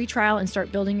get a free trial and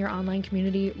start building your online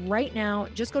community right now.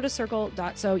 Just go to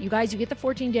Circle.so. You guys, you get the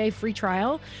 14-day free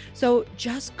trial. So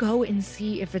just go and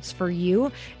see if it's for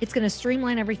you. It's going to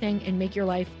streamline everything and make your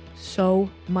life so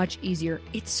much easier.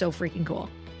 It's so freaking cool.